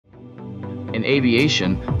In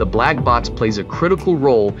aviation, the black box plays a critical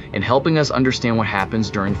role in helping us understand what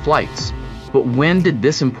happens during flights. But when did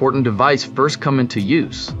this important device first come into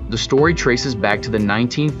use? The story traces back to the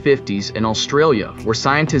 1950s in Australia, where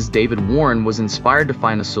scientist David Warren was inspired to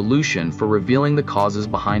find a solution for revealing the causes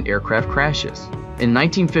behind aircraft crashes. In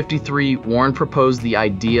 1953, Warren proposed the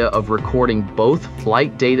idea of recording both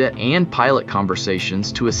flight data and pilot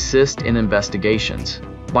conversations to assist in investigations.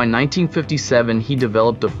 By 1957, he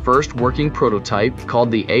developed the first working prototype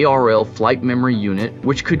called the ARL Flight Memory Unit,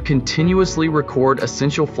 which could continuously record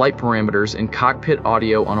essential flight parameters and cockpit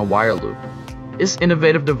audio on a wire loop. This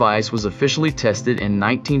innovative device was officially tested in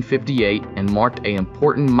 1958 and marked an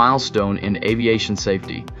important milestone in aviation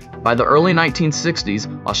safety. By the early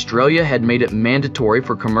 1960s, Australia had made it mandatory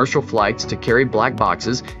for commercial flights to carry black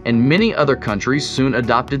boxes, and many other countries soon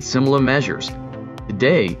adopted similar measures.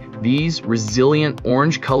 Today, these resilient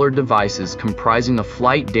orange-colored devices comprising the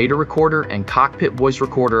flight data recorder and cockpit voice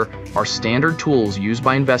recorder are standard tools used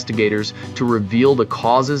by investigators to reveal the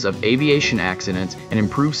causes of aviation accidents and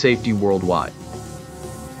improve safety worldwide.